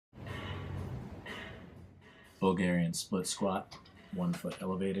Bulgarian split squat, 1 foot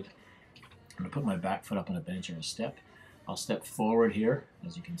elevated. I'm going to put my back foot up on a bench or a step. I'll step forward here.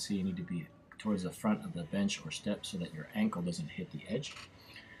 As you can see, you need to be towards the front of the bench or step so that your ankle doesn't hit the edge.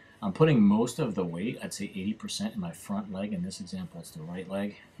 I'm putting most of the weight, I'd say 80%, in my front leg. In this example, it's the right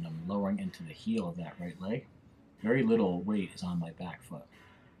leg, and I'm lowering into the heel of that right leg. Very little weight is on my back foot.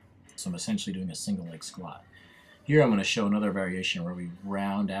 So I'm essentially doing a single leg squat. Here I'm going to show another variation where we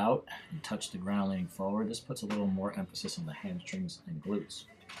round out and touch the ground leaning forward. This puts a little more emphasis on the hamstrings and glutes.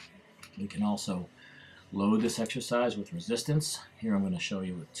 We can also load this exercise with resistance. Here I'm going to show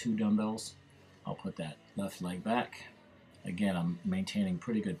you with 2 dumbbells. I'll put that left leg back. Again, I'm maintaining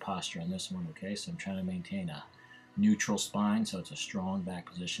pretty good posture on this one, okay? So I'm trying to maintain a neutral spine, so it's a strong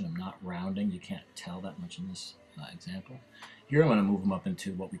back position. I'm not rounding. You can't tell that much in this example. Here I'm going to move them up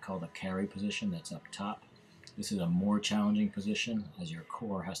into what we call the carry position. That's up top. This is a more challenging position as your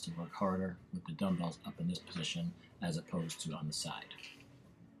core has to work harder with the dumbbells up in this position as opposed to on the side.